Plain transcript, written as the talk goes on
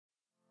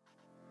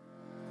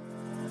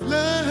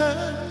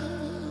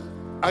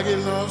I get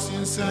lost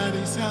inside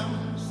these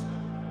sounds.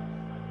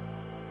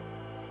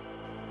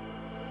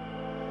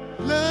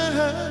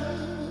 Love,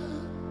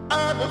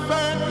 I will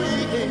find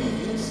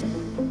peace.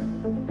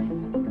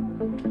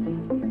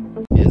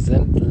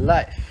 Isn't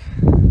life?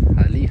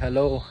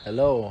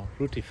 Hello,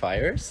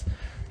 Rutifiers.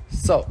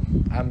 So,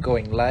 I'm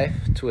going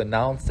live to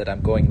announce that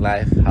I'm going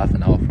live half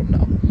an hour from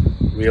now.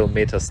 Real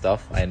meta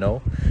stuff, I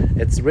know.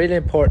 It's really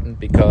important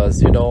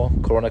because,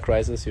 Corona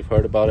crisis, you've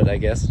heard about it, I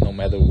guess, no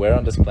matter where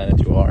on this planet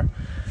you are.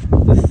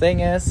 The thing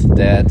is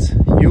that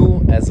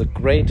you, as a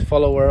great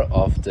follower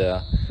of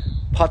the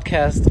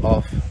podcast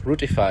of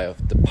Rootify,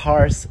 of the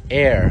Parse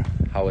Air,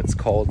 how it's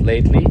called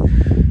lately,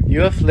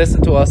 you have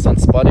listened to us on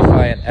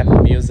Spotify and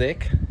Apple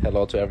Music.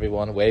 Hello to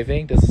everyone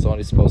waving. This is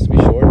only supposed to be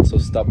short, so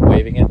stop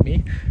waving at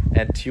me.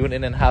 And tune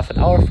in half an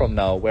hour from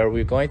now, where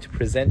we're going to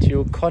present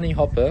you Conny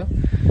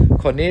Hoppe.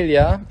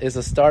 Cornelia is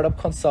a startup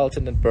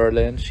consultant in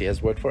Berlin. She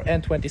has worked for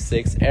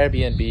N26,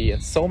 Airbnb,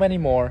 and so many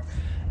more.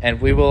 And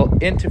we will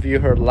interview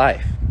her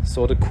live.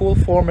 So the cool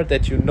format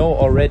that you know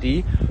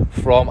already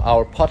from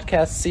our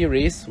podcast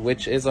series,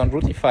 which is on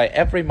Rootify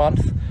every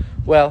month.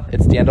 Well,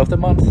 it's the end of the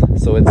month,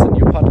 so it's a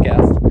new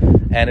podcast.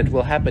 And it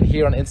will happen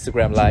here on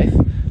Instagram Live.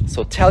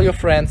 So tell your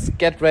friends,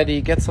 get ready,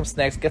 get some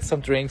snacks, get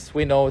some drinks.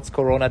 We know it's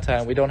Corona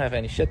time, we don't have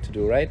any shit to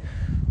do, right?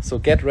 So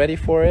get ready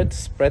for it,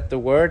 spread the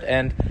word.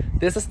 And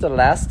this is the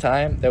last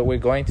time that we're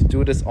going to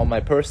do this on my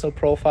personal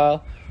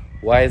profile.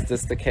 Why is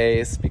this the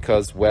case?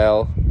 Because,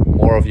 well,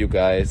 more of you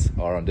guys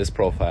are on this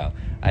profile.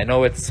 I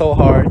know it's so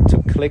hard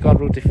to click on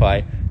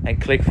Rootify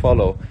and click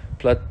follow.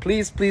 But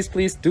please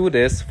do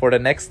this for the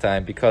next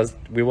time, because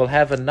we will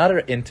have another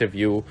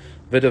interview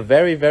with a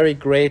very, very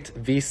great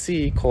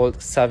VC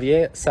called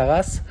Xavier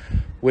Saras,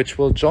 which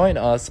will join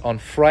us on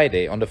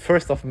Friday, on the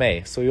 1st of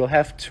May. So you'll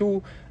have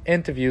 2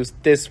 interviews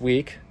this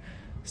week.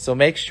 So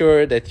make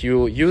sure that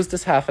you use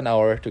this half an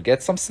hour to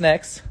get some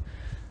snacks,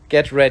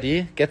 get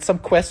ready, get some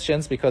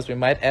questions, because we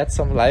might add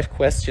some live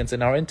questions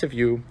in our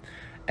interview.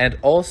 And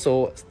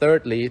also,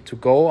 thirdly, to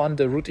go on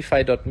the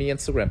rootify.me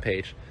Instagram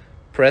page.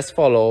 Press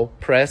follow,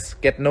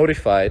 get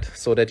notified,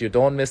 so that you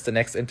don't miss the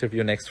next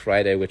interview next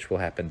Friday, which will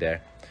happen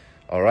there.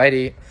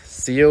 Alrighty,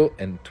 see you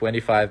in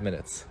 25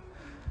 minutes.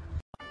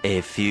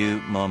 A few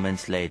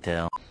moments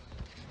later.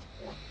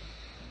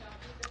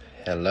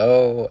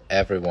 Hello,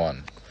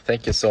 everyone.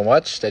 Thank you so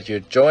much that you're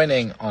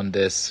joining on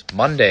this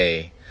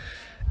Monday.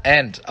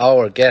 And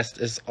our guest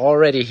is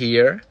already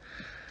here.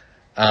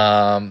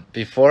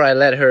 Before I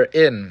let her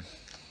in,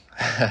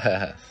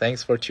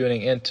 thanks for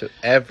tuning in to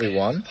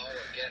everyone.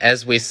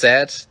 As we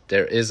said,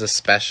 there is a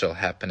special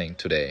happening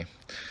today.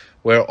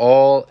 We're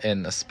all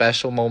in a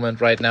special moment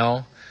right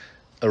now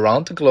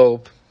around the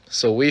globe.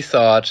 So we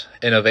thought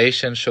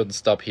innovation shouldn't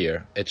stop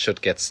here. It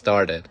should get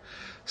started.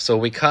 So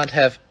we can't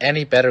have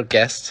any better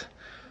guest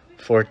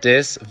for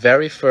this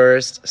very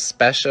first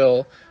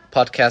special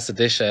podcast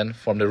edition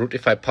from the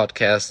Rootify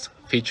podcast,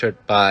 featured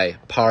by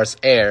Parse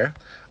Air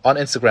on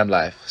Instagram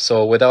Live.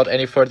 So without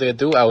any further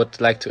ado, I would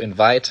like to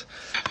invite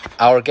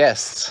our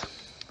guests.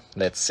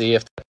 Let's see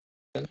if...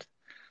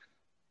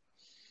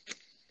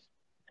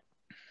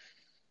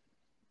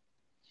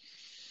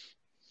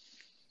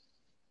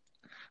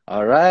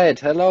 All right.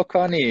 Hello,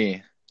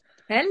 Conny.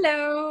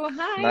 Hello.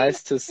 Hi.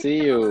 Nice to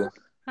see you.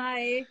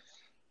 Hi.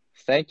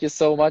 Thank you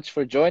so much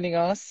for joining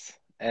us.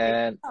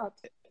 And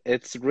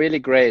it's really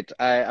great.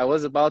 I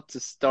was about to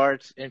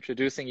start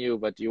introducing you,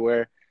 but you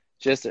were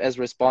just as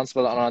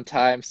responsible and on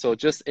time. So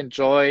just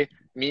enjoy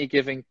me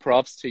giving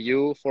props to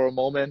you for a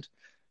moment,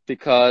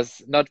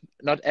 because not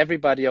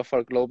everybody of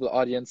our global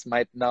audience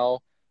might know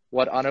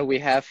what honor we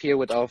have here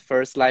with our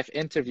first live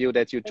interview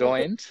that you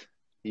joined.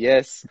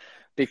 Yes,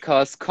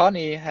 because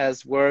Conny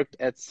has worked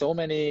at so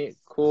many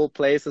cool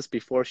places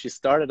before she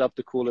started up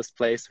the coolest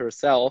place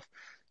herself.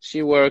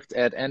 She worked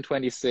at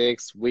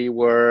N26,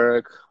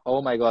 WeWork,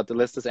 oh my God, the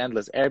list is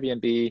endless,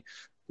 Airbnb.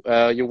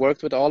 You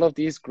worked with all of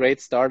these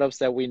great startups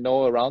that we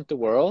know around the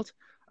world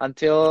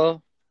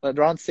until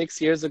around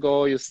 6 years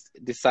ago, you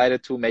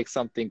decided to make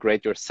something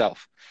great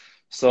yourself.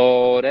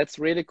 So that's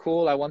really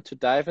cool. I want to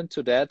dive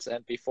into that.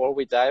 And before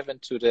we dive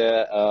into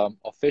the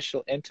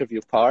official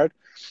interview part,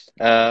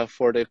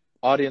 for the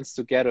audience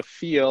to get a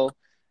feel,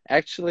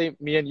 actually,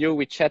 me and you,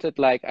 we chatted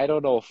like, I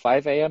don't know,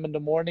 5 a.m. in the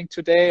morning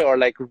today, or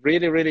like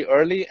really, really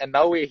early. And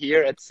now we're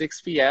here at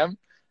 6 p.m.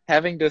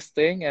 having this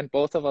thing, and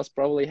both of us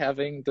probably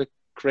having the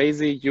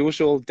crazy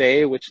usual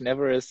day, which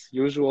never is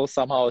usual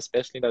somehow,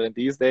 especially not in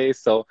these days.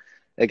 So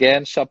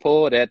again,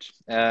 chapeau that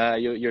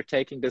you're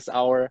taking this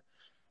hour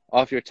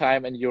of your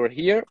time and you're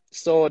here.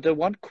 So the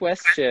one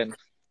question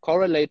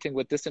correlating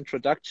with this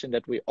introduction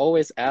that we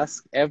always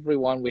ask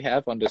everyone we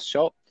have on this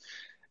show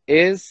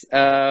is,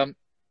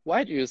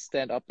 why do you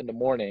stand up in the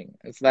morning?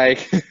 It's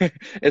like,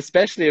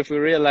 especially if we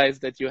realize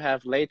that you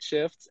have late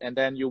shifts and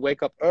then you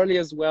wake up early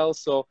as well.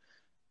 So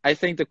I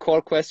think the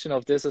core question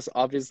of this is,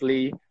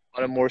 obviously,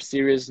 on a more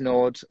serious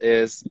note,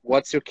 is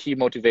what's your key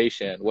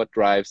motivation? What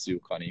drives you,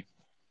 Conny?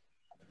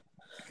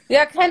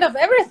 Yeah, kind of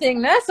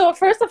everything. Ne? So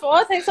first of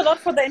all, thanks a lot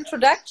for the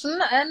introduction.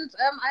 And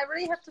I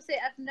really have to say,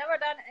 I've never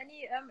done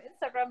any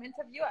Instagram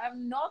interview.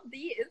 I'm not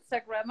the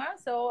Instagrammer,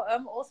 so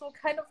also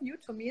kind of new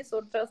to me.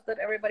 So just that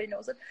everybody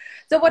knows it.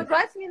 So what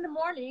drives me in the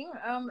morning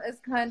is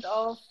kind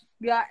of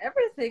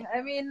everything.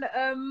 I mean,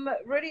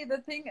 really the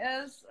thing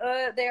is,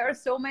 there are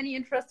so many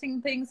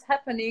interesting things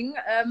happening,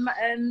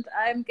 and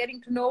I'm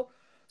getting to know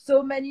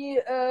so many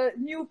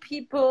new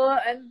people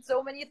and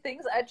so many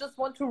things I just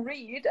want to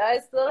read. I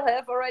still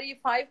have already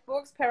 5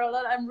 books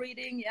parallel I'm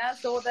reading. Yeah,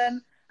 so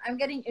then I'm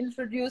getting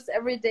introduced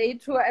every day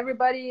to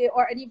everybody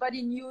or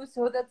anybody new.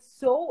 So that's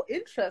so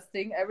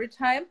interesting every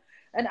time.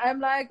 And I'm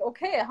like,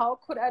 okay, how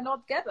could I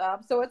not get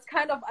up? So it's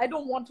kind of, I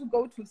don't want to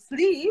go to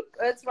sleep.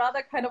 It's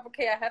rather kind of,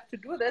 okay, I have to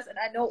do this. And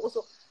I know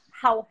also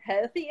how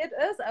healthy it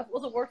is. I've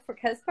also worked for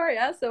Casper,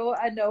 yeah, so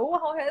I know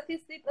how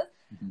healthy sleep is.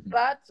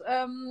 But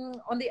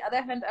on the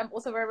other hand, I'm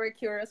also very, very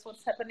curious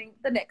what's happening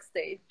the next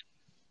day.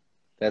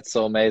 That's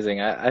so amazing.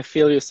 I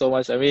feel you so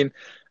much. I mean,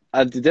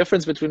 the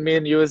difference between me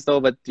and you is though,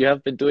 but you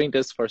have been doing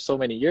this for so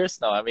many years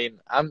now. I mean,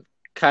 I'm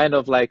kind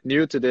of like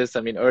new to this.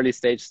 I mean, early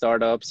stage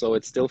startup, so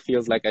it still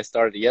feels like I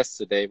started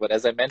yesterday. But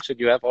as I mentioned,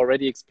 you have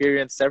already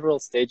experienced several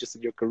stages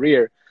in your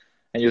career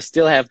and you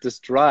still have this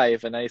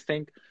drive. And I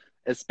think,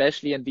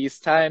 especially in these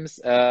times,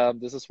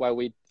 this is why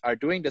we are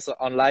doing this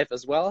on live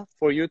as well.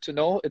 For you to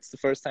know, it's the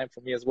first time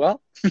for me as well.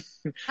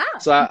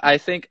 So I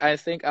think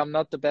I'm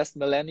not the best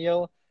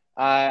millennial.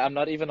 I'm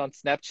not even on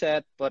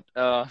Snapchat, but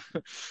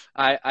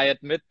I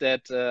admit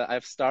that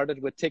I've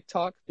started with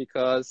TikTok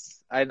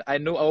because I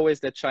knew always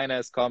that China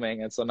is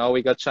coming, and so now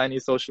we got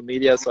Chinese social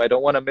media, so I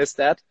don't want to miss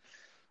that.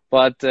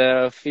 But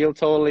feel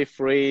totally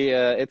free.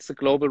 It's a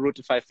global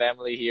Rootify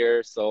family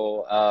here,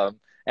 so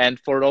and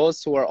for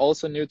those who are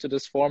also new to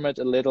this format,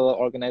 a little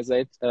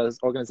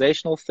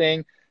organizational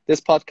thing. This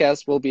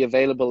podcast will be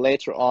available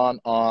later on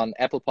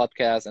Apple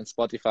Podcasts and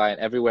Spotify and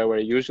everywhere where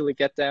you usually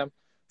get them.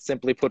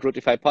 Simply put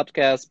Rootify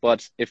Podcast,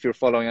 but if you're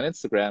following on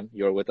Instagram,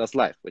 you're with us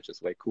live, which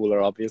is way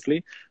cooler,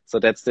 obviously. So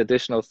that's the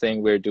additional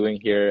thing we're doing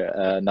here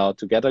now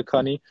together,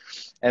 Connie.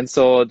 And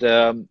so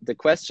the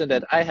question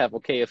that I have,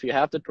 okay, if you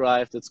have the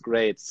drive, that's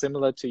great.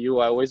 Similar to you,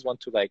 I always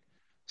want to like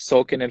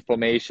soak in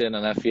information,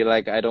 and I feel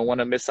like I don't want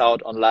to miss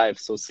out on life.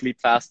 So sleep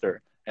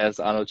faster, as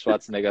Arnold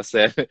Schwarzenegger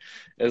said.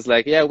 It's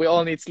like, yeah, we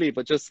all need sleep,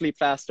 but just sleep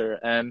faster.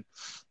 And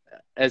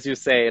as you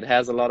say, it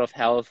has a lot of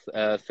health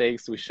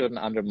things. We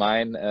shouldn't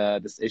undermine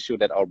this issue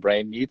that our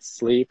brain needs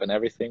sleep and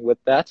everything with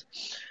that.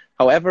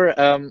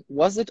 However,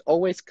 was it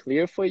always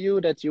clear for you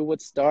that you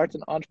would start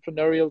an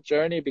entrepreneurial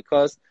journey?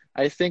 Because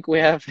I think we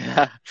have,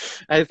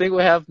 I think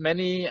we have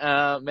many,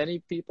 many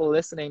people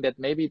listening that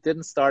maybe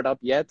didn't start up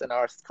yet and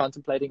are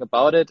contemplating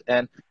about it.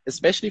 And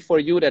especially for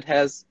you that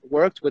has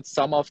worked with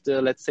some of the,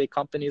 let's say,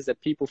 companies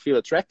that people feel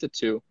attracted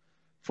to,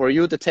 for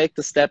you to take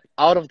the step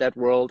out of that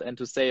world and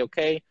to say,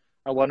 okay,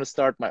 I want to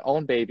start my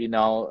own baby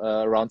now,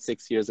 around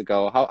 6 years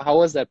ago. How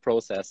was that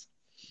process?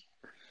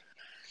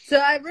 So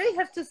I really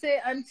have to say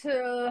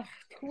until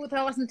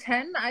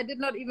 2010, I did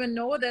not even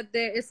know that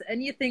there is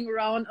anything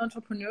around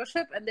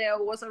entrepreneurship, and there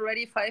was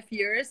already 5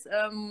 years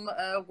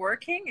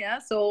working. Yeah,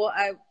 so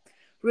I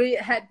really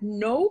had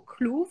no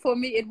clue. For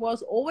me, it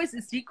was always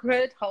a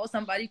secret how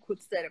somebody could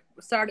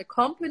start a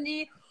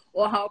company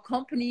or how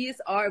companies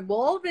are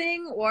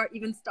evolving or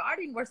even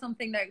starting or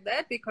something like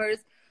that, because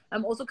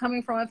I'm also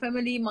coming from a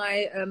family,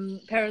 my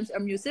parents are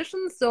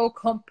musicians, so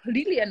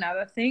completely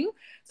another thing.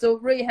 So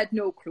really had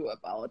no clue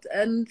about.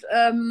 And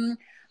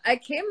I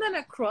came then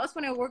across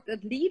when I worked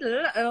at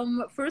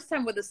Lidl, first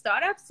time with the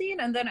startup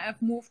scene, and then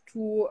I've moved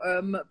to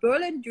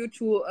Berlin due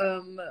to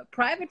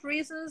private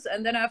reasons,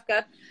 and then I've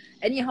got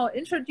anyhow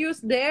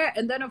introduced there.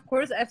 And then, of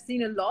course, I've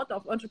seen a lot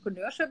of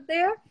entrepreneurship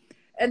there.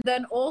 And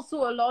then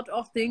also a lot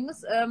of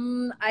things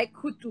I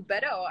could do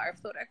better, or I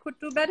thought I could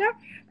do better.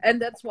 And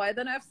that's why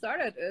then I've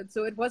started it.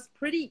 So it was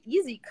pretty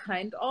easy,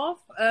 kind of.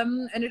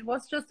 And it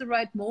was just the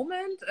right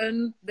moment.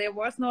 And there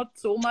was not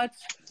so much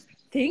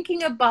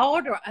thinking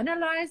about or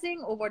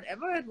analyzing or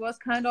whatever. It was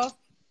kind of,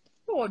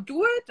 oh,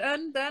 do it.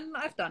 And then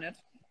I've done it.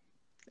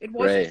 It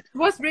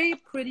was really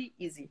pretty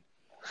easy.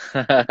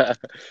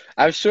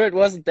 I'm sure it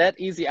wasn't that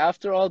easy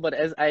after all, but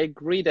as I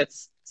agree that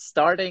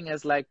starting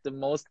is like the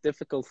most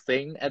difficult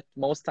thing at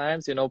most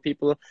times. You know,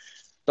 people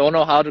don't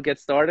know how to get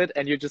started,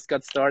 and you just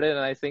got started, and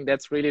I think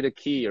that's really the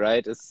key,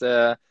 right? It's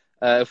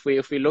if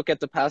we look at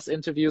the past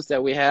interviews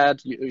that we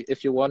had,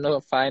 if you want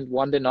to find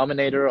one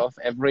denominator of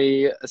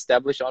every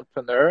established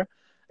entrepreneur,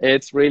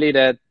 it's really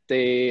that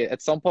they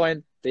at some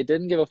point they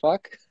didn't give a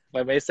fuck.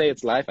 I may say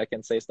it's live. I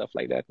can say stuff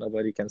like that.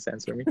 Nobody can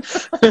censor me.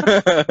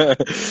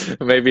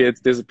 Maybe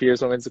it disappears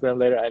from Instagram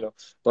later. I know.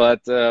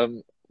 But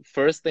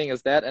first thing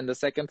is that, and the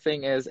second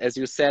thing is, as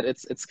you said,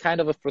 it's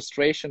kind of a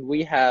frustration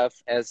we have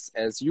as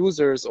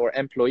users or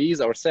employees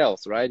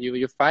ourselves, right?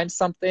 You find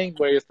something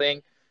where you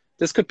think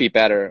this could be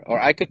better, or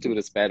I could do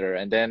this better,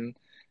 and then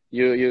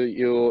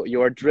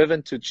you are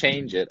driven to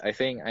change it. I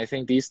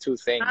think these two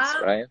things,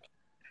 right?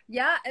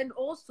 Yeah, and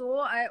also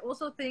I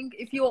also think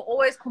if you're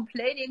always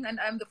complaining, and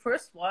I'm the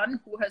first one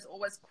who has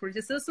always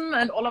criticism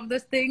and all of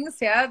these things,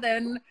 yeah,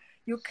 then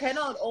you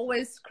cannot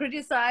always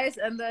criticize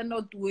and then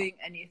not doing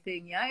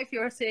anything. Yeah, if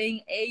you're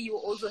saying A, you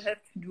also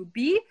have to do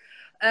B.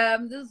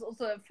 This is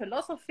also a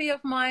philosophy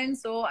of mine,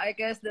 so I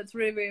guess that's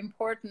really, really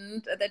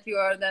important that you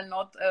are then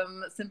not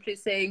simply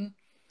saying,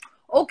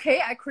 okay,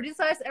 I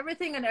criticize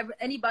everything and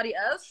anybody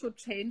else should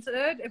change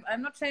it. If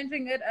I'm not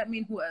changing it, I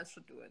mean, who else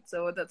should do it?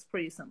 So that's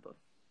pretty simple.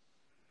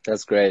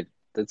 That's great.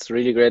 That's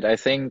really great. I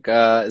think,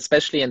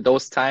 especially in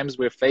those times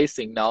we're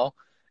facing now,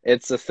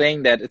 it's a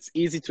thing that it's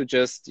easy to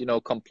just,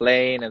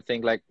 complain and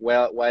think like,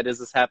 well, why does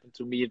this happen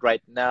to me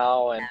right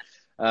now? And,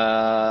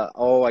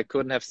 oh, I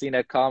couldn't have seen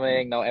it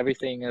coming. Now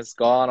everything is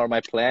gone or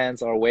my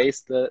plans are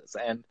wasted.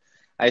 And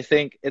I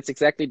think it's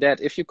exactly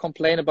that. If you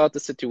complain about the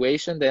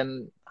situation,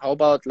 then how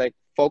about like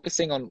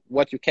focusing on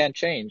what you can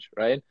change,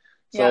 right?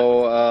 Yeah.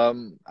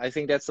 So I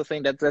think that's the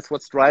thing that's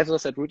what drives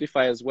us at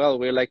Rootify as well.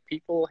 We're like,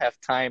 people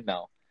have time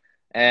now.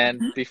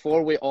 And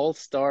before we all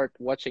start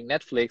watching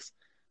Netflix,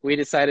 we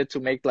decided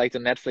to make like the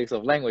Netflix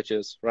of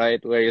languages,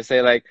 right? Where you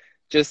say like,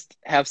 just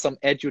have some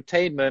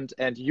edutainment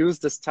and use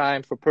this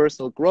time for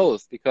personal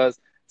growth. Because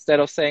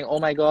instead of saying, oh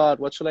my God,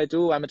 what should I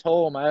do? I'm at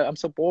home. I'm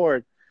so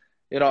bored.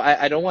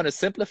 I don't want to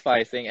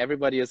simplify things.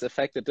 Everybody is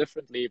affected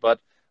differently, but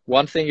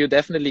one thing you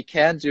definitely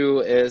can do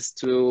is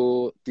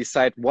to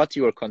decide what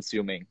you are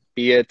consuming,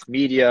 be it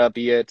media,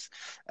 be it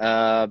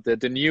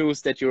the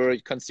news that you're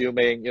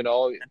consuming,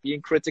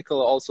 being critical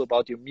also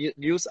about your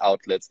news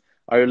outlets.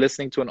 Are you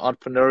listening to an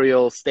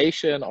entrepreneurial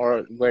station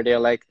or where they're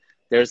like,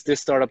 there's this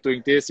startup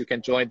doing this, you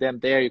can join them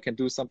there, you can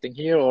do something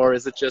here? Or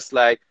is it just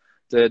like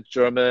the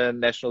German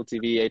national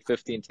TV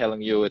 815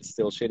 telling you it's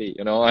still shitty,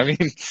 I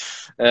mean,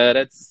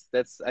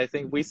 that's I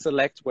think we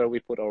select where we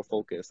put our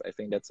focus. I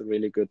think that's a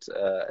really good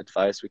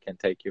advice we can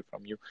take you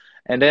from you.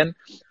 And then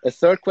a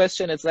third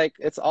question, it's like,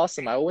 it's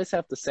awesome. I always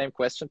have the same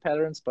question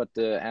patterns, but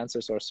the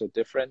answers are so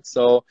different.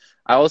 So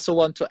I also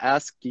want to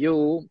ask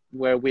you,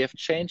 where we have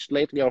changed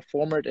lately our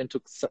format into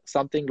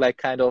something like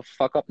kind of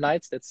fuck up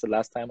nights. That's the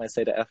last time I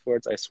say the F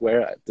words. I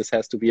swear this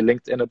has to be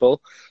LinkedInable.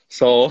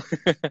 So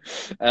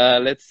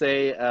let's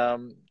say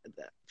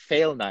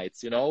fail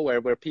nights,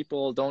 where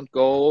people don't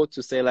go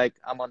to say like,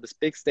 I'm on this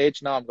big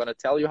stage now, I'm going to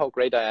tell you how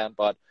great I am,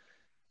 but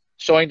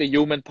showing the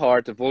human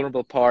part, the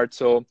vulnerable part.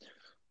 So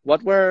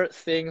what were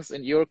things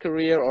in your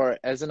career or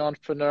as an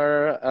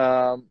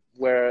entrepreneur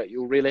where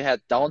you really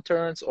had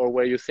downturns, or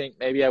where you think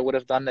maybe I would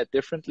have done that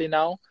differently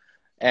now?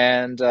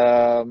 And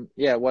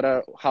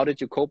how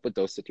did you cope with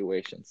those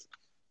situations?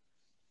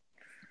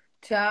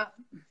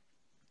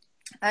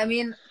 I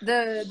mean,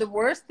 the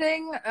worst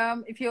thing,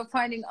 if you're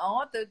finding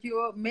out that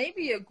you're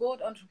maybe a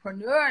good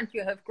entrepreneur and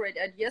you have great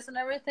ideas and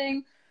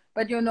everything,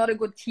 but you're not a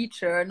good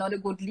teacher, not a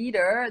good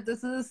leader,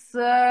 this is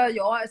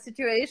a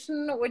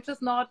situation which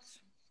is not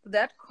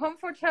that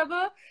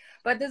comfortable.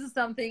 But this is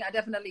something I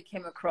definitely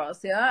came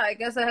across. Yeah, I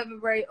guess I have a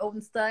very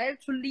own style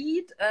to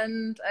lead,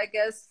 and I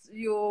guess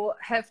you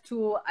have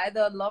to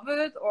either love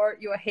it or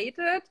you hate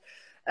it.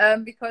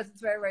 Because it's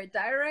very, very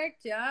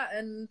direct, yeah,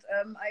 and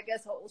I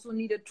guess I also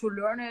needed to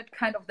learn it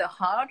kind of the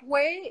hard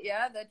way,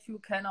 yeah, that you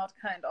cannot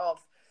kind of,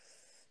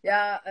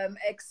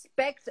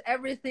 expect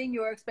everything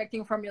you're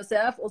expecting from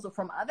yourself, also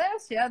from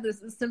others, yeah,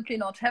 this is simply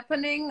not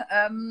happening,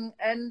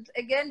 and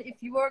again,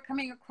 if you are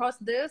coming across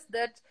this,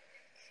 that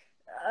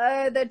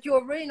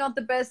you're really not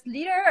the best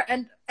leader,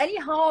 and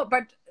anyhow,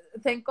 but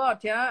thank God,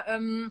 yeah,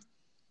 and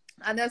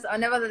there's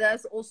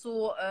nevertheless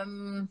also,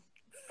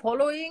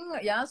 following,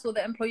 so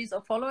the employees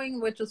are following,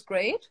 which is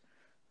great.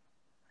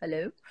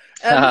 Hello.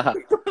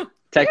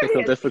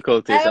 Technical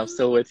difficulties. I'm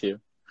still with you.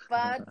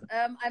 But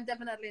I'm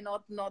definitely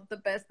not the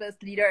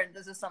best leader, and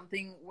this is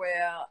something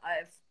where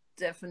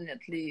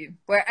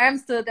I'm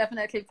still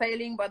definitely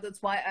failing, but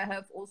that's why I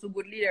have also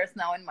good leaders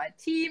now in my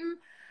team.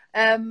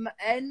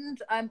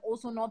 And I'm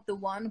also not the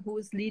one who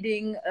is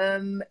leading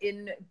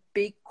in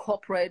big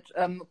corporate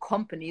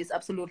companies.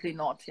 Absolutely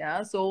not.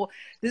 Yeah. So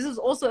this is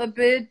also a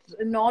bit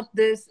not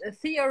this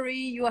theory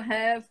you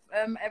have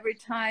every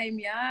time.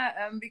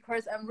 Yeah.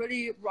 Because I'm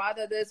really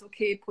rather this,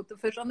 okay, put the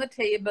fish on the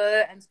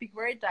table and speak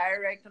very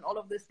direct and all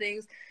of these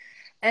things.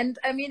 And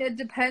I mean, it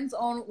depends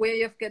on where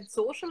you get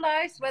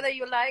socialized, whether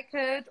you like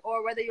it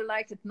or whether you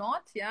like it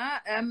not. Yeah.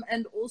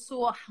 And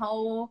also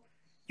how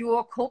you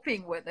are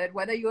coping with it,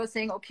 whether you are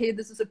saying, okay,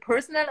 this is a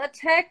personal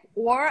attack,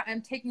 or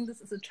I'm taking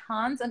this as a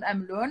chance and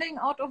I'm learning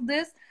out of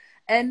this,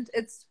 and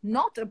it's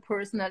not a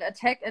personal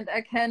attack, and I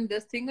can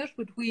distinguish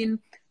between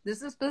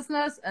this is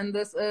business and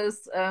this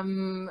is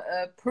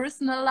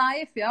personal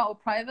life, or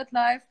private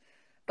life.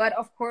 But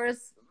of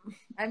course,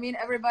 I mean,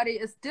 everybody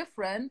is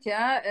different,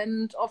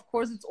 and of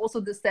course it's also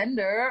the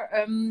sender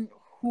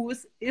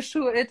whose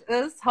issue it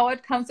is, how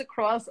it comes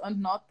across,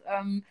 and not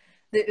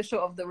the issue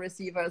of the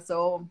receiver.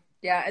 So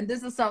yeah, and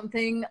this is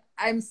something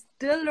I'm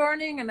still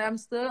learning and I'm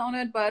still on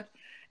it. But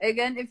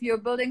again, if you're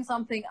building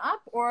something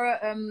up, or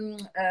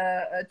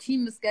a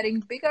team is getting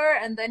bigger,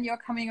 and then you're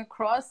coming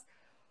across,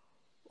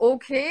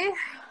 Okay,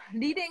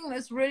 leading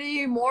is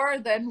really more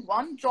than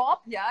one job.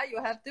 Yeah, you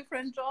have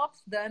different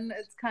jobs. Then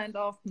it's kind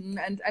of,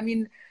 and I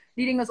mean,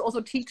 leading is also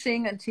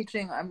teaching, and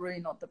teaching I'm really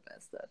not the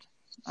best at,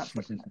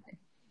 unfortunately.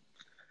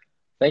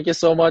 Thank you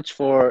so much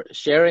for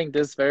sharing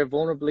this very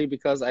vulnerably,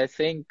 because I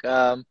think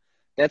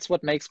that's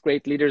what makes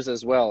great leaders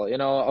as well. You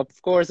know,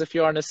 of course, if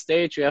you're on a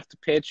stage, you have to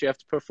pitch, you have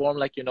to perform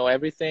like you know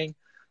everything.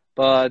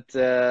 But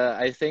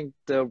I think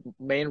the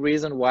main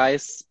reason why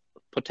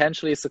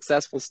potentially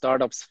successful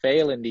startups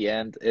fail in the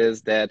end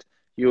is that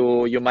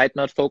you might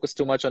not focus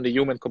too much on the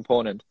human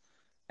component.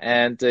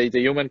 And the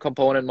human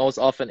component most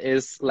often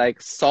is like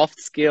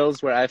soft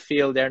skills, where I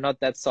feel they're not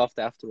that soft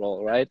after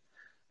all, right?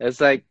 It's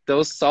like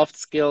those soft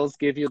skills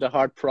give you the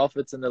hard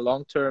profits in the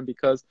long term,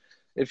 because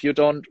if you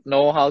don't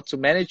know how to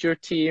manage your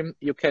team,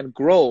 you can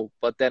grow,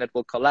 but then it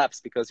will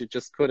collapse because you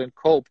just couldn't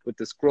cope with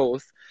this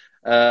growth.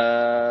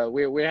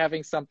 We're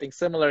having something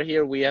similar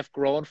here. We have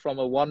grown from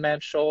a one-man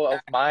show of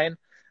mine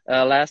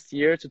last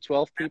year to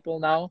 12 people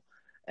now.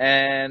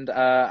 And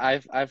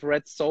I've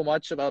read so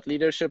much about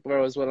leadership where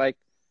I was like,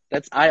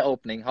 that's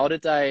eye-opening. How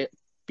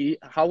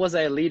was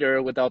I a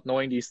leader without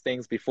knowing these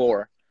things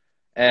before?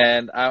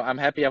 And I'm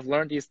happy I've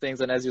learned these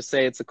things. And as you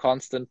say, it's a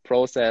constant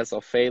process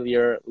of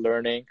failure,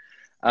 learning.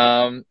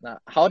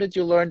 How did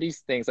you learn these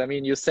things? I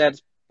mean, you said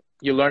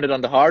you learned it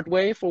on the hard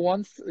way for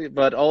once,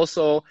 but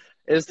also,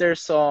 is there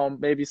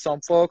maybe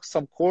some books,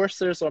 some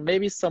courses, or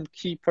maybe some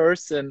key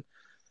person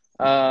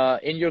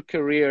in your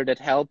career that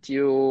helped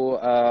you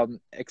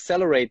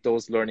accelerate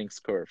those learning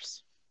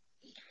curves?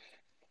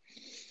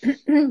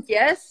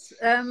 Yes,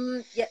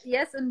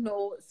 yes and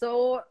no.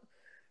 So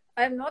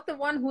I'm not the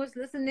one who is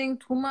listening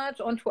too much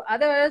onto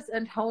others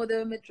and how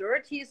the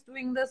majority is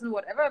doing this and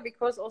whatever,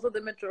 because also the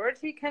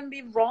majority can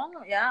be wrong.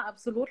 Yeah,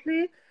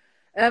 absolutely.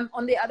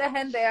 On the other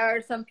hand, there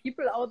are some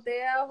people out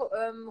there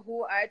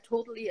who I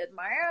totally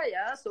admire.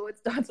 Yeah, so it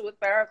starts with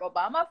Barack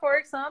Obama, for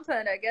example,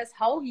 and I guess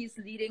how he's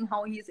leading,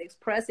 how he's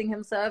expressing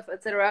himself,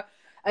 etc.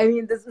 I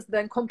mean, this is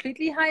then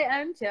completely high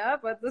end, yeah,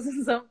 but this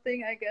is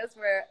something I guess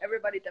where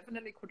everybody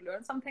definitely could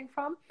learn something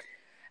from.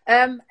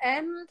 And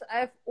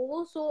I've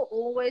also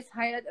always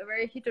hired a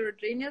very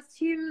heterogeneous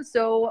team,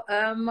 so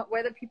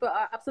where the people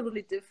are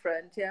absolutely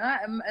different, yeah,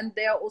 and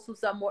there are also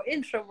some more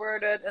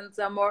introverted and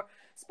some more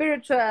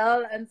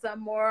spiritual and some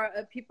more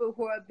people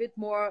who are a bit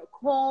more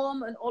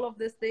calm and all of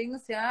these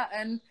things, yeah.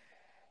 And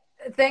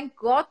thank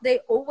God they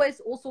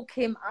always also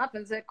came up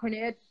and said,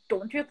 Cornelia,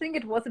 don't you think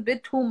it was a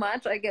bit too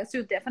much? I guess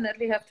you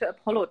definitely have to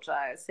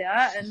apologize,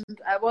 yeah. And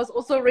I was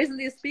also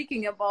recently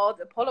speaking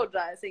about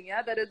apologizing,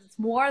 yeah, that it's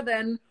more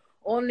than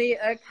only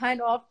a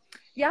kind of,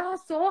 yeah,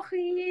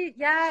 sorry,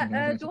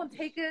 yeah, don't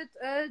take it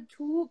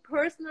too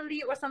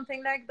personally or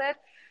something like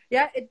that.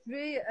 Yeah, it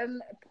really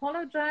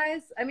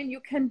apologize. I mean, you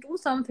can do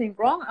something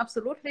wrong,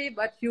 absolutely,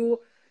 but you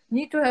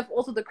need to have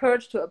also the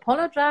courage to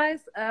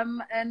apologize.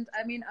 And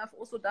I mean, I've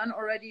also done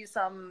already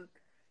some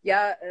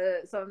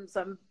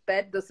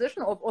bad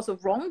decisions, or also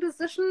wrong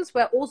decisions,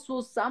 where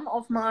also some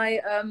of my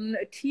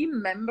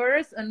team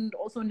members, and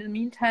also in the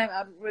meantime,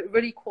 I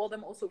really call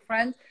them also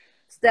friends,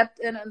 stepped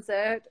in and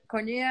said,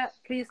 Cornelia,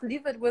 please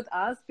leave it with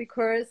us,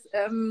 because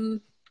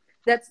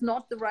that's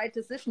not the right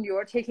decision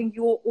you're taking.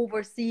 You're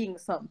overseeing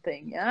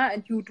something, yeah,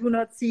 and you do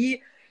not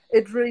see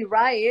it really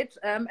right.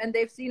 And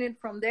they've seen it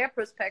from their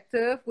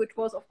perspective, which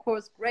was of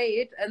course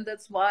great, and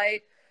that's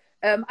why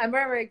I'm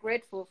very, very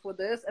grateful for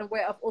this, and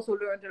where I've also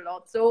learned a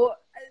lot. So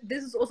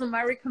this is also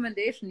my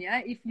recommendation,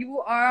 yeah. If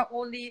you are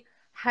only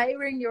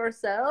hiring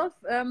yourself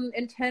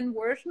in 10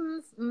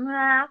 versions,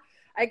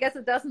 I guess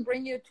it doesn't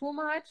bring you too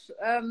much,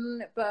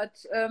 but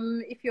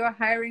if you're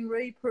hiring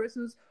really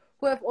persons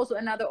who have also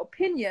another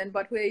opinion,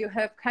 but where you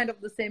have kind of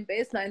the same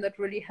baseline, that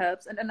really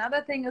helps. And another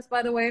thing is,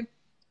 by the way,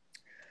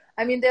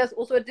 I mean, there's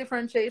also a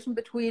differentiation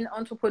between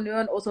entrepreneur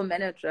and also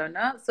manager.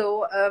 No?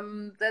 So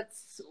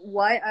that's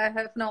why I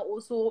have now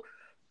also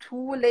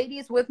 2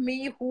 ladies with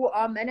me who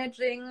are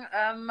managing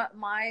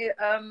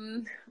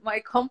my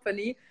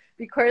company,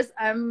 because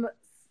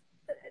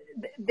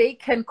they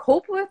can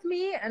cope with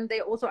me, and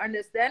they also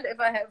understand if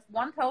I have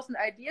 1,000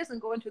 ideas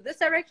and go into this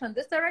direction,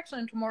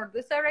 and tomorrow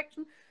this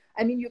direction.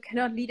 I mean, you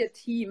cannot lead a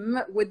team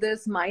with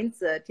this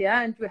mindset,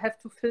 yeah, and you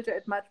have to filter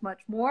it much,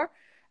 much more.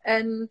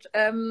 And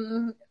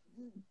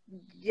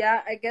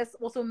yeah, I guess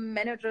also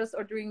managers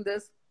are doing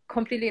this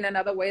completely in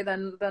another way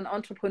than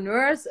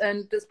entrepreneurs.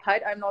 And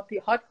despite I'm not the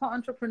hardcore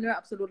entrepreneur,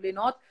 absolutely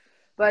not,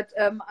 but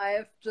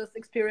I've just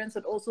experienced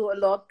it also a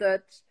lot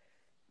that,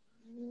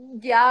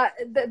 yeah,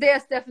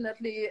 there's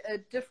definitely a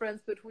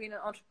difference between an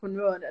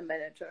entrepreneur and a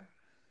manager.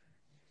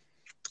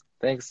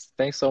 Thanks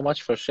so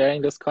much for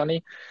sharing this,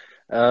 Connie.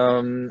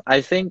 I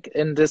think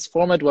in this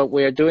format, what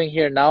we're doing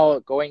here now,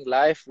 going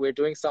live, we're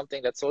doing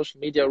something that social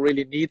media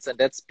really needs, and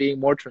that's being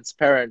more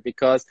transparent,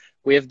 because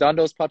we have done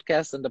those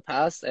podcasts in the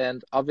past,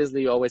 and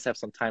obviously you always have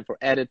some time for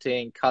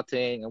editing,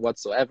 cutting, and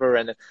whatsoever.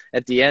 And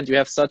at the end, you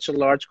have such a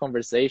large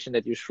conversation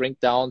that you shrink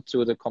down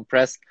to the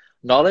compressed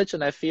knowledge.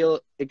 And I feel,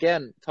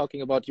 again,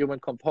 talking about human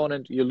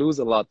component, you lose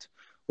a lot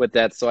with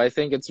that. So I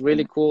think it's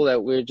really cool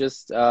that we're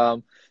just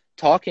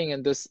talking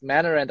in this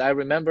manner. And I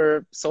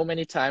remember so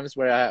many times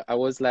where I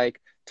was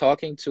like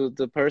talking to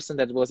the person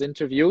that was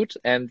interviewed,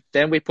 and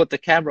then we put the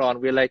camera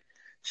on. We're like,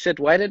 shit,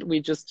 why did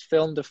we just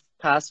film the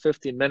past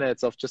 15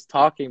 minutes of just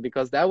talking?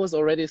 Because that was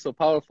already so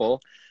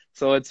powerful.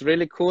 So it's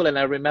really cool. And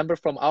I remember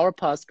from our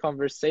past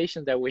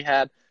conversation that we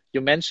had, you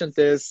mentioned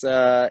this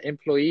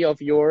employee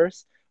of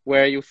yours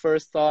where you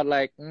first thought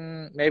like,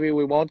 maybe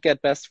we won't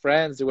get best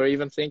friends. You were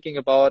even thinking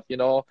about, you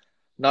know,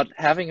 not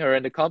having her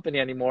in the company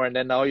anymore. And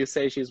then now you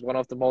say she's one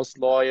of the most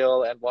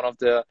loyal and one of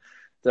the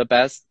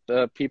best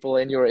people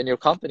in your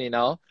company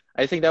now.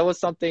 I think that was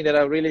something that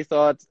I really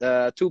thought,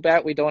 too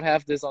bad we don't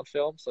have this on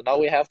film. So now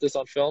we have this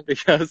on film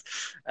because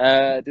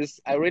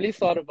I really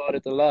thought about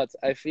it a lot.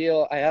 I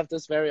feel I have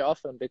this very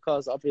often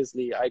because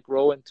obviously I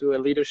grow into a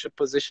leadership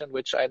position,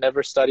 which I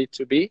never studied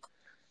to be.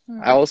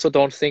 I also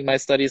don't think my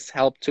studies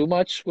help too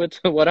much with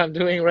what I'm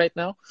doing right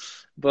now.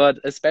 But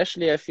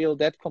especially I feel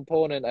that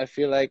component, I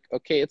feel like,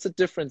 okay, it's a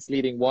difference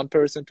leading one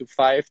person to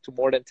 5 to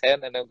more than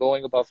 10 and then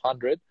going above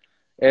 100.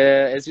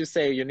 As you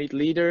say, you need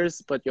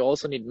leaders, but you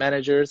also need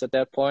managers at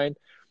that point.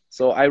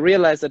 So I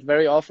realize that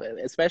very often,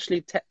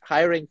 especially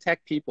hiring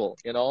tech people,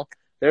 you know,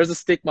 there's a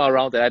stigma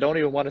around it. I don't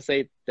even want to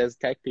say there's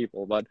tech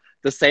people, but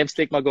the same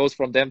stigma goes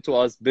from them to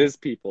us biz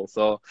people.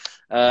 So,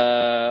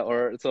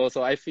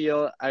 so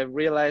I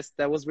realized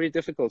that was really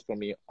difficult for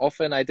me.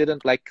 Often I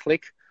didn't like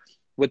click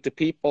with the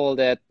people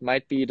that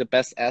might be the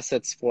best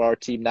assets for our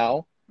team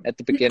now at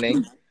the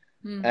beginning.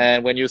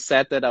 And when you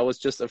said that, I was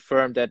just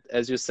affirmed that,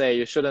 as you say,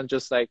 you shouldn't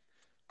just like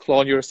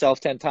clone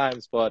yourself 10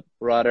 times, but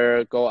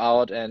rather go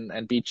out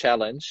and be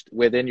challenged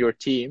within your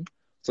team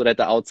so that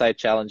the outside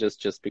challenges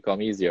just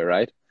become easier,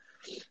 right?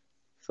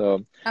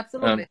 So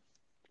Absolutely.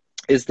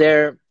 Is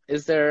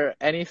there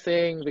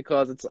anything,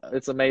 because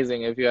it's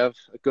amazing if you have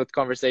a good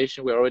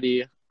conversation. We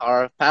already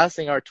are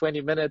passing our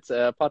 20 minutes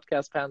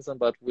podcast, Panson,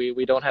 but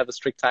we don't have a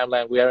strict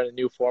timeline. We are in a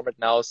new format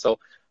now. So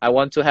I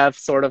want to have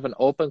sort of an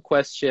open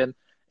question.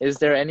 Is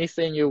there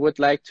anything you would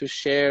like to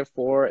share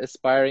for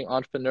aspiring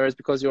entrepreneurs?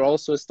 Because you're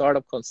also a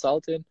startup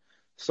consultant.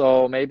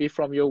 So maybe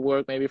from your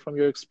work, maybe from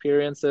your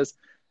experiences,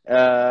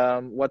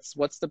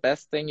 what's the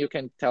best thing you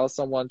can tell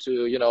someone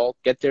to, you know,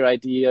 get their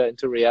idea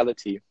into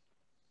reality?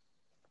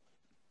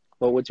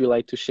 What would you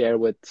like to share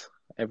with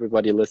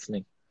everybody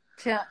listening?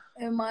 Yeah,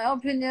 in my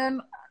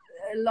opinion,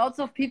 lots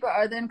of people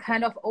are then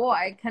kind of, oh,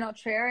 I cannot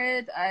share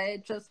it.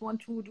 I just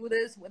want to do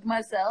this with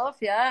myself.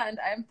 Yeah. And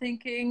I'm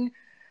thinking,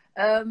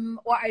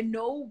 or I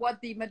know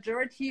what the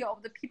majority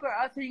of the people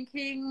are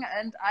thinking,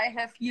 and I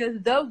have here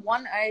the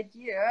one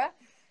idea,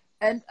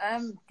 and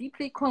I'm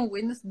deeply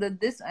convinced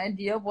that this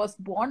idea was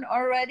born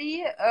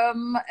already,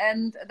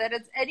 and that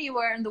it's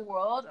anywhere in the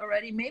world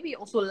already, maybe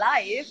also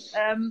live.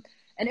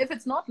 And if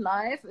it's not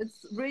live,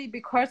 it's really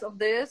because of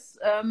this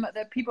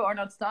that people are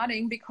not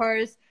starting,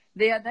 because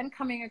they are then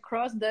coming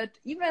across that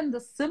even the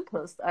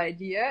simplest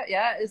idea,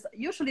 yeah, is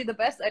usually the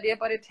best idea,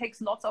 but it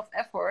takes lots of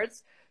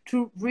efforts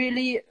to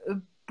really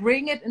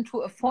bring it into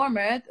a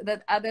format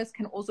that others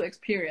can also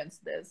experience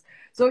this.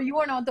 So you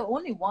are not the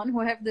only one who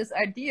have this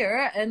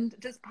idea. And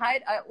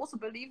despite, I also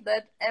believe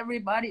that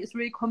everybody is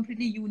really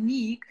completely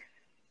unique,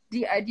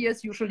 the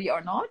ideas usually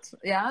are not.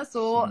 Yeah.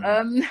 So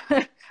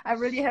I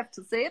really have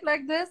to say it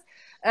like this.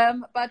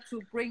 But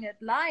to bring it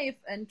live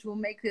and to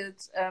make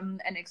it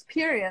an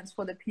experience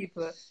for the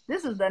people,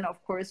 this is then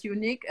of course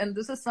unique. And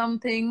this is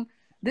something,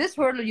 this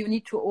hurdle you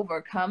need to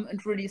overcome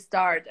and really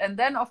start. And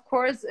then of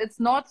course it's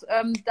not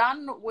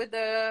done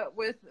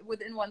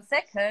within 1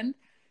 second.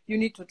 You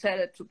need to tell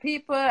it to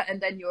people,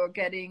 and then you're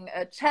getting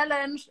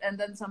challenged, and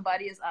then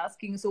somebody is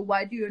asking, so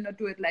why do you not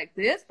do it like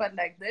this, but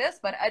like this,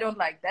 but I don't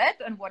like that,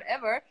 and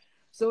whatever.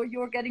 So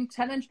you're getting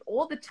challenged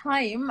all the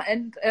time,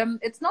 and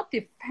it's not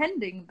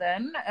defending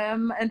then,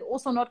 and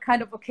also not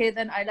kind of, okay,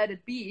 then I let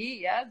it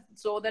be, yeah,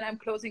 so then I'm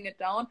closing it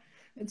down.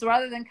 It's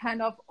rather than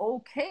kind of,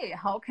 okay,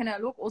 how can I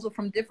look also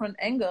from different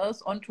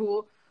angles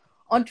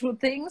onto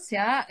things,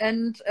 yeah.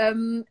 And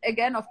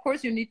again, of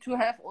course, you need to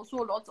have also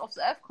lots of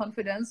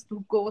self-confidence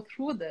to go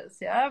through this,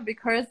 yeah,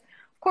 because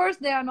of course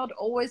there are not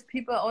always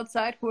people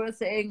outside who are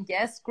saying,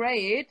 yes,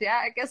 great,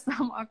 yeah. I guess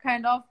some are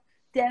kind of,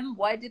 damn,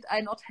 why did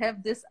I not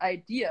have this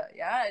idea,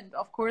 yeah. And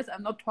of course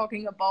I'm not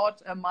talking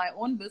about my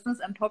own business,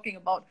 I'm talking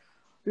about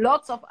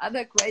lots of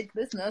other great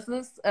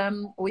businesses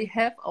we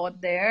have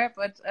out there.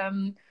 But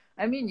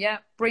I mean, yeah,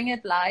 bring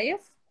it live,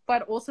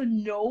 but also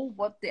know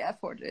what the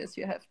effort is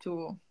you have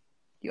to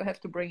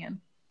bring in,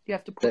 you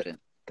have to put in.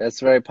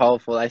 That's very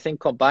powerful. I think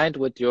combined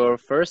with your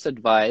first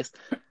advice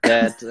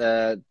that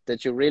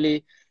that you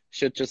really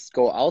should just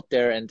go out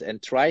there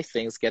and try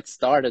things, get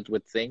started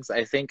with things.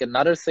 I think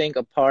another thing,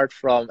 apart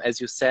from, as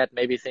you said,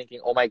 maybe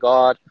thinking, oh my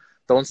God,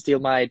 don't steal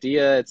my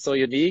idea, it's so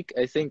unique.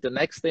 I think the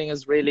next thing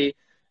is really,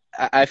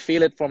 I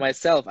feel it for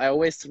myself. I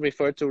always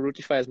refer to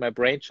Rootify as my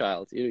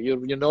brainchild.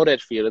 You know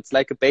that feel. It's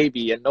like a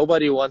baby, and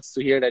nobody wants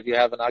to hear that you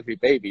have an ugly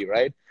baby,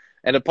 right?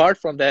 And apart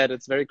from that,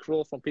 it's very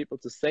cruel for people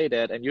to say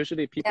that. And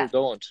usually people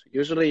don't.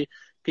 Usually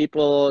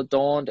people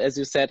don't, as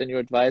you said in your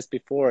advice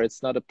before,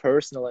 it's not a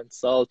personal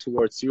insult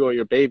towards you or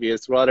your baby.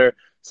 It's rather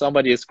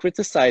somebody is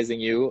criticizing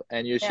you,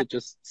 and you Yeah. should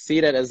just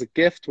see that as a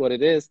gift, what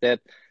it is, that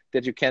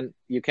you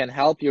can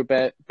help your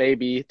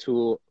baby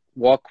to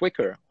walk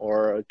quicker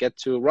or get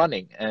to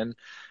running. And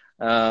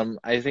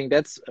I think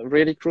that's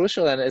really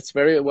crucial, and it's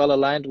very well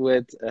aligned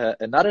with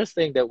another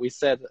thing that we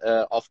said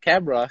off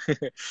camera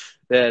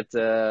that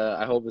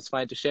I hope is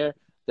fine to share,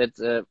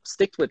 that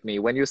stick with me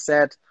when you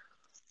said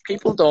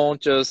people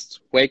don't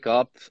just wake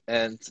up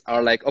and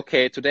are like,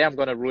 okay, today I'm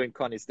gonna ruin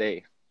Connie's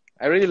day.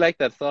 I really like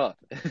that thought.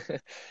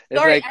 It's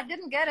Sorry, like I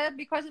didn't get it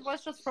because it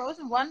was just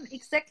frozen one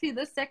exactly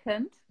this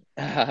second.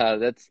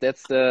 that's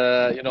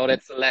the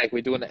that's the lag.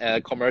 We're doing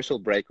a commercial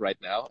break right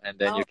now, and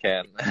then you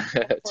Okay.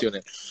 can tune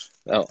in.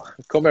 Oh,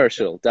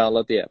 commercial.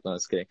 Download the app. No,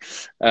 just kidding.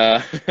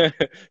 Uh,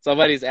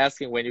 somebody's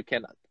asking when you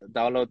can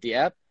download the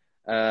app.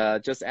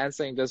 Just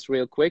answering this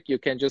real quick. You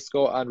can just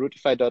go on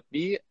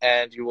rootify.me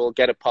and you will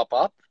get a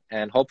pop-up.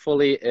 And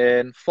hopefully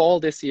in fall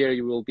this year,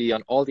 you will be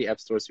on all the app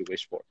stores you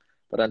wish for.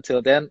 But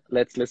until then,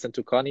 let's listen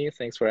to Connie.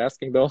 Thanks for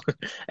asking, though.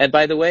 And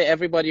by the way,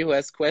 everybody who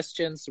has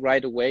questions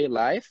right away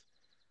live,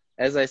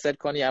 as I said,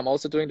 Connie, I'm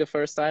also doing the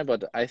first time,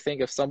 but I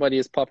think if somebody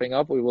is popping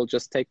up, we will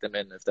just take them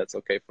in if that's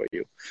okay for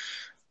you.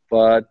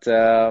 But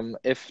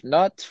if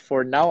not,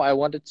 for now, I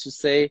wanted to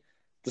say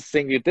the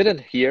thing you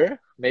didn't hear,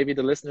 maybe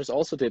the listeners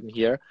also didn't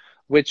hear,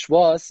 which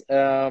was,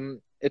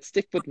 it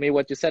stick with me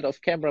what you said off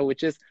camera,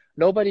 which is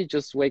nobody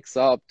just wakes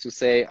up to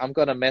say, I'm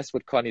going to mess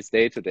with Connie's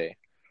day today,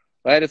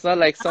 right? It's not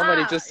like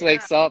somebody just Yeah.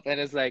 wakes up and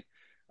is like,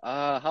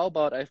 how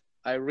about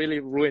I really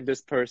ruined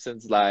this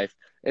person's life.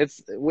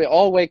 We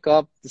all wake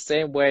up the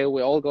same way.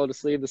 We all go to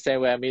sleep the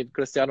same way. I mean,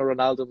 Cristiano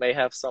Ronaldo may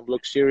have some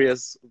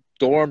luxurious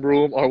dorm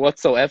room or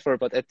whatsoever,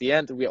 but at the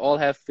end, we all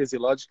have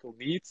physiological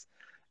needs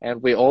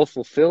and we all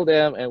fulfill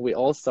them and we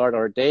all start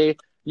our day,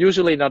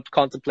 usually not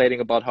contemplating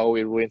about how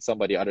we ruin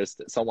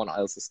someone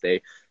else's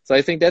day. So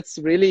I think that's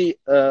really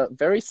a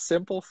very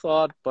simple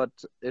thought, but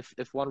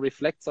if one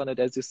reflects on it,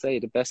 as you say,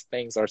 the best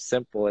things are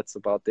simple. It's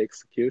about the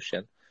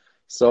execution.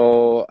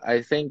 So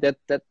I think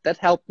that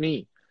helped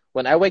me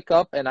when I wake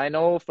up. And I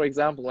know, for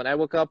example, when I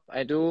woke up,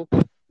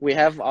 we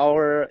have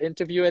our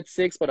interview at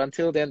 6, but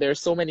until then there's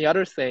so many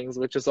other things,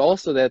 which is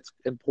also that's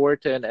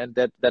important and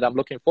that I'm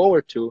looking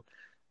forward to.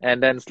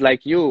 And then it's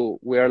like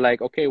we're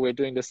like, okay, we're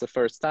doing this the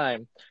first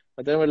time.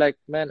 But then we're like,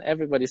 man,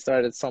 everybody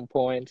started at some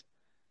point,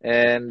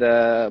 and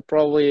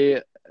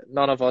probably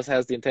none of us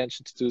has the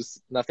intention to do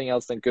nothing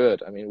else than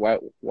good. I mean, why?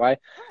 Right.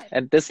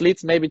 And this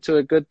leads maybe to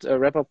a good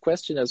wrap-up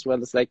question as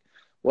well. It's like,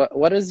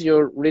 what is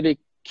your really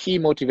key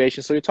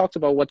motivation? So you talked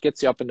about what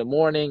gets you up in the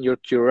morning, your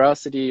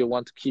curiosity, you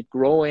want to keep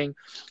growing.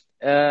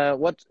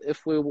 What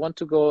if we want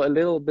to go a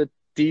little bit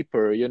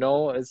deeper?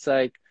 It's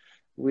like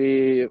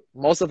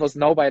most of us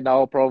know by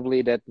now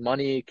probably that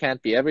money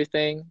can't be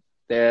everything.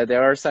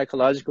 There are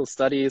psychological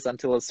studies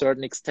until a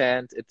certain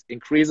extent it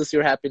increases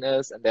your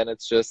happiness, and then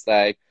it's just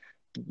like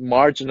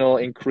marginal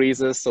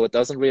increases, so it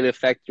doesn't really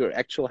affect your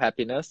actual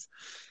happiness.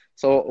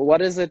 So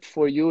what is it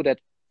for you that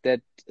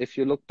if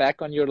you look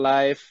back on your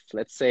life,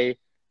 let's say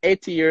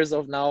 80 years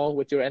of now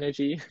with your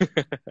energy,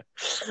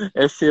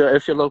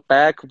 if you look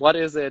back, what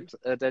is it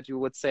that you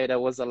would say that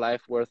was a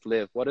life worth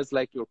lived? What is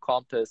like your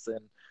compass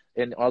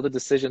in all the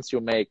decisions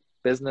you make,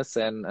 business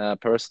and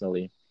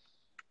personally?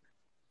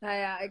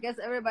 Yeah, I guess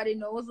everybody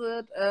knows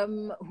it.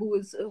 Who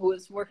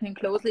is working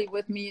closely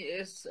with me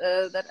is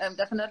that I'm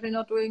definitely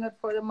not doing it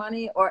for the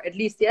money, or at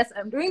least yes,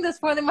 I'm doing this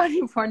for the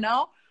money for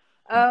now.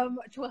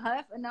 To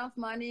have enough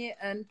money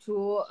and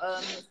to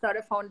start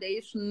a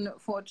foundation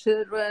for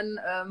children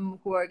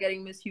who are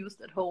getting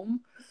misused at home.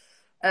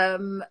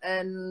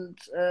 And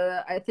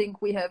I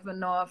think we have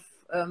enough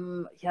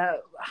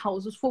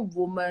houses for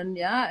women,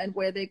 and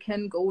where they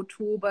can go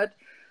to, but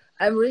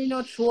I'm really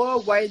not sure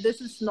why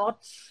this is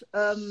not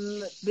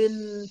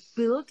been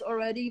built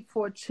already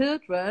for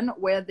children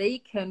where they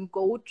can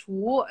go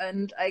to.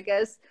 And I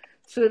guess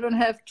children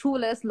have too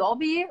less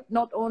lobby,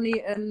 not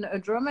only in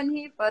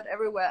Germany, but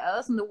everywhere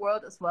else in the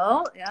world as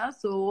well. Yeah,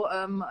 so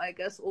I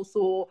guess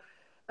also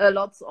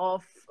lots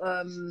of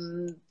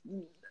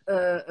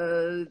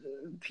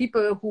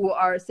people who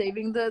are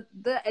saving the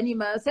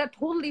animals, they're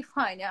totally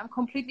fine. Yeah, I'm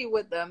completely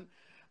with them.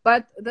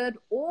 But that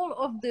all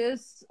of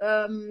these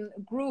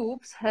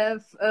groups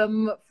have,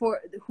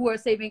 who are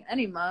saving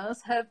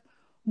animals, have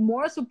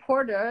more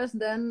supporters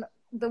than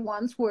the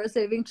ones who are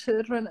saving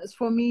children is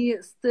for me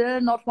still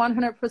not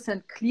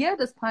 100% clear,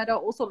 despite I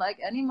also like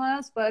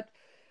animals. But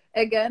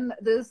again,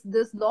 this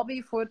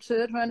lobby for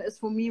children is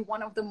for me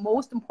one of the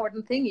most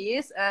important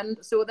thingies, and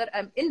so that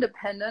I'm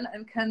independent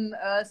and can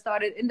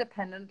start it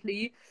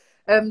independently.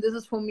 This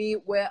is for me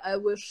where I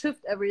will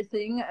shift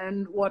everything,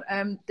 and what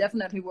I'm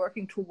definitely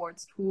working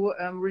towards too,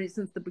 really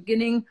since the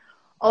beginning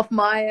of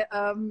my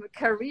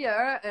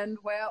career, and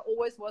where I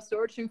always was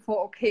searching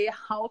for, okay,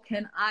 how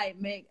can I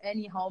make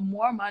anyhow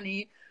more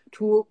money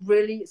to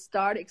really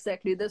start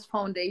exactly this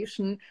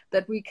foundation,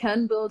 that we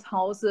can build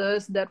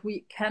houses, that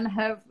we can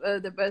have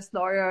the best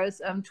lawyers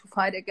to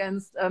fight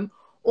against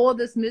all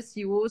this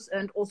misuse,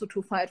 and also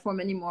to fight for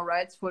many more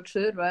rights for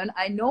children.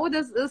 I know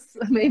this is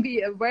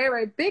maybe a very,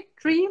 very big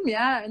dream,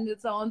 yeah, and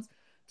it sounds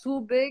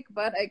too big,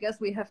 but I guess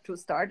we have to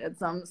start at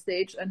some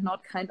stage and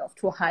not kind of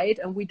to hide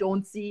and we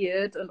don't see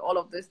it and all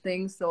of these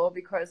things. So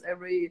because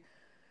every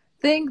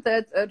think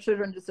that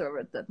children deserve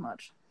it that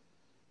much.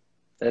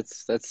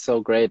 That's so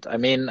great. I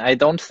mean, I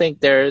don't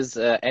think there's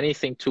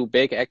anything too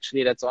big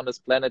actually that's on this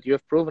planet. You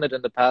have proven it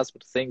in the past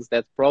with things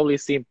that probably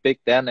seemed big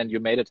then, and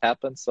you made it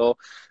happen. So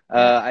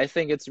I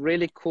think it's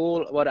really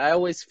cool. What I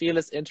always feel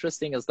is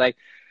interesting is like,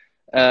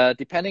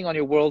 depending on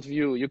your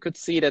worldview, you could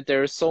see that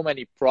there are so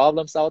many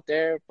problems out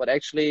there, but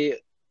actually,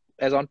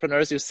 as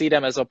entrepreneurs, you see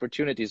them as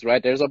opportunities,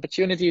 right? There's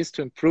opportunities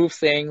to improve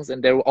things,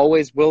 and there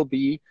always will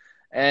be.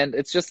 And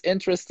it's just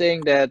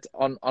interesting that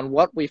on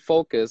what we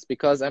focus,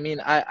 because I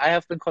mean, I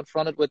have been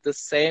confronted with the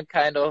same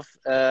kind of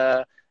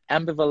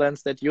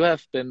ambivalence that you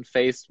have been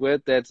faced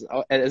with, that,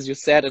 as you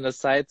said in a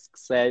side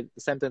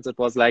sentence, it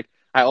was like,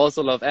 I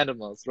also love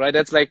animals, right?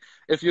 That's like,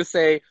 if you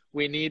say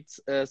we need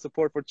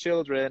support for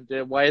children,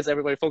 then why is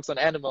everybody focused on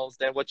animals?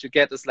 Then what you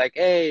get is like,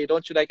 hey,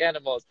 don't you like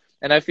animals?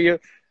 And I feel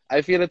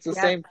it's the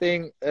same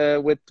thing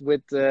with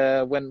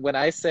when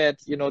I said,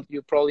 you know,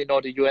 you probably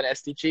know the UN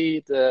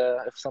SDG,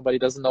 if somebody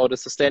doesn't know, the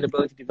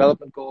Sustainability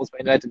Development Goals by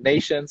United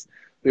Nations,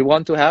 we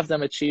want to have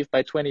them achieved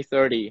by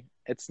 2030.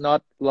 It's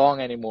not long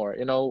anymore.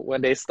 You know,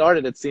 when they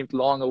started, it seemed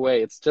long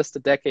away. It's just a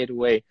decade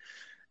away.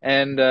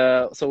 And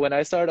so when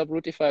I started up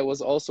Rootify,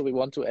 was also, we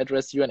want to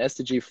address UN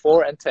SDG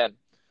 4 and 10,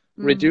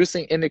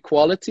 reducing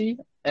inequality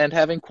and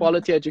having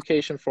quality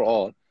education for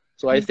all.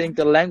 So I think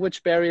the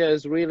language barrier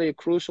is really a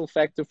crucial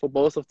factor for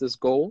both of this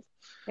goal.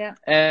 Yeah.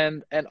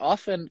 And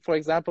often, for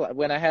example,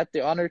 when I had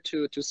the honor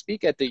to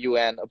speak at the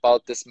UN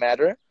about this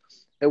matter,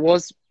 it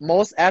was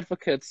most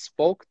advocates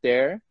spoke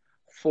there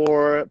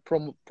for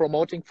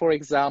promoting, for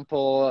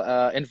example,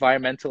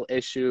 environmental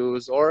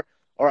issues, or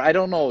I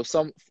don't know,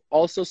 some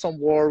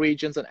war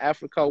regions in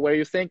Africa where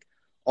you think,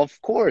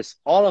 of course,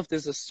 all of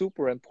this is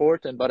super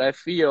important, but I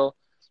feel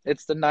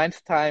it's the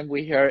 9th time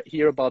we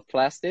hear about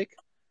plastic.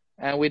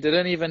 And we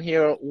didn't even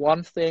hear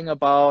one thing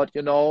about,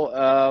 you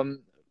know,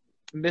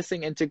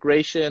 missing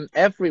integration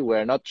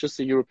everywhere, not just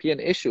a European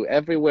issue,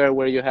 everywhere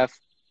where you have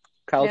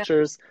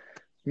cultures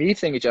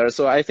meeting each other.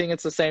 So I think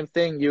it's the same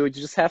thing. You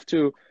just have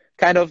to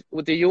kind of,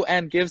 the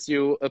UN gives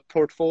you a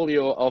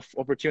portfolio of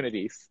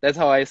opportunities. That's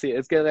how I see it.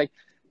 It's like,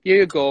 here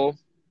you go.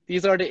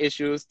 These are the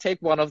issues. Take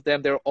one of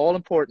them. They're all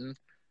important.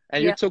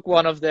 And you took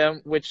one of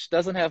them, which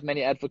doesn't have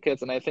many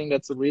advocates. And I think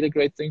that's a really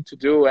great thing to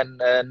do.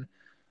 And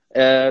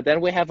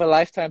then we have a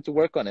lifetime to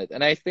work on it.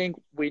 And I think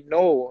we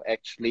know,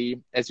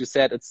 actually, as you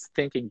said, it's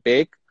thinking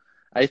big.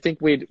 I think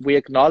we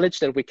acknowledge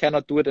that we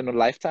cannot do it in a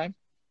lifetime.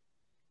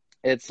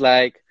 It's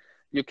like,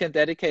 you can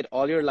dedicate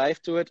all your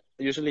life to it.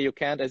 Usually you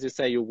can't. As you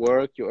say, you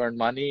work, you earn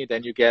money,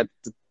 then you get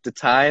the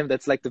time.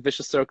 That's like the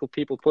vicious circle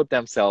people put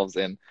themselves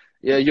in.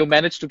 You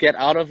manage to get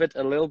out of it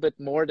a little bit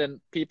more than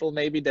people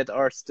maybe that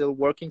are still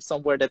working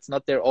somewhere that's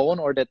not their own,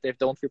 or that they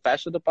don't feel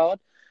passionate about.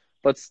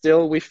 But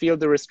still, we feel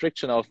the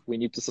restriction of, we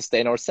need to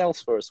sustain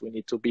ourselves first. We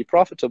need to be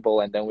profitable,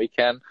 and then we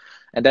can.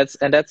 And that's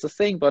the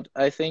thing. But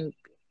I think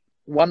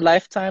one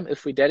lifetime,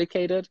 if we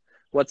dedicate it,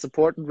 what's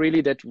important really,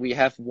 that we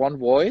have one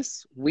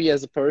voice. We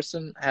as a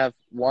person have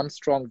one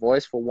strong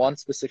voice for one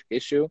specific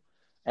issue.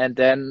 And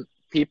then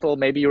people,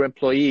 maybe your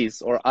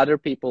employees or other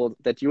people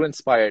that you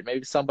inspired,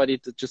 maybe somebody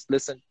to just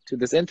listen to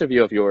this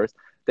interview of yours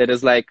that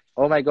is like,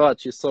 oh my God,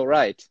 you're so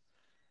right.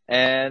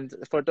 And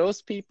for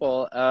those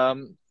people,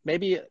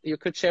 maybe you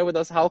could share with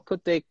us, how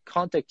could they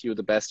contact you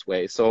the best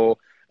way? So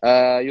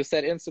you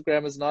said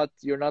Instagram is not,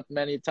 you're not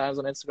many times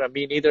on Instagram.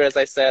 Me neither, as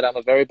I said, I'm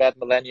a very bad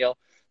millennial.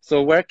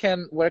 So where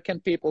can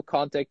people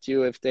contact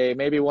you if they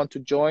maybe want to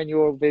join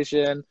your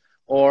vision,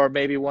 or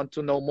maybe want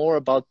to know more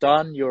about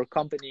Done, your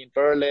company in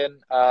Berlin?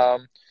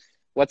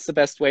 What's the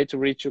best way to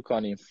reach you,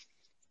 Connie?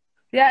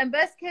 Yeah, in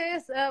best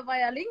case,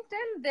 via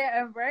LinkedIn, they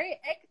are very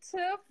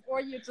active,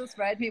 or you just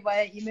write me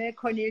via email,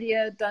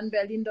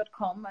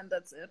 cornelia@doneberlin.com, and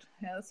that's it.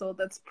 Yeah, so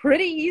that's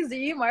pretty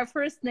easy. My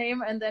first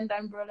name and then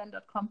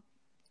doneberlin.com.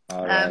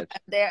 All right. And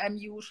there I'm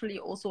usually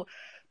also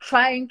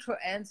trying to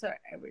answer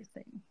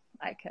everything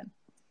I can.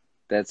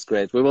 That's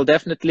great. We will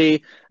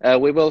definitely,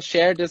 we will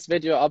share this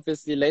video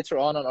obviously later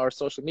on our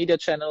social media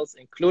channels,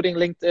 including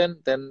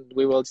LinkedIn. Then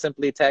we will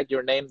simply tag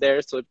your name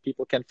there so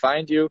people can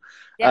find you.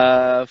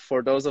 Yeah.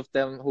 For those of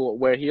them who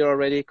were here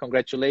already,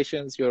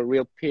 congratulations. You're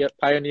real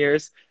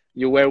pioneers.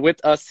 You were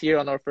with us here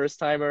on our first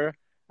timer.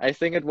 I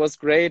think it was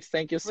great.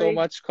 Thank you so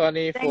much,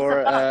 Connie,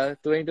 for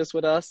doing this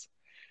with us.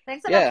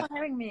 Thanks a lot for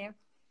having me.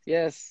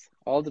 Yes,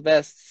 all the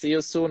best. See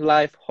you soon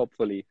live,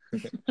 hopefully.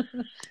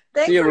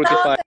 See you,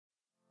 Rootify.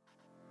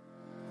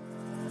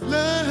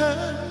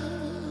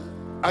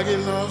 I get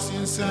lost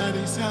inside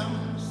these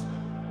sounds.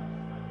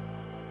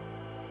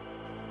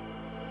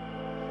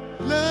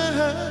 Love,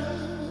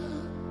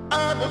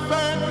 I will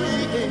find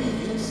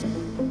peace.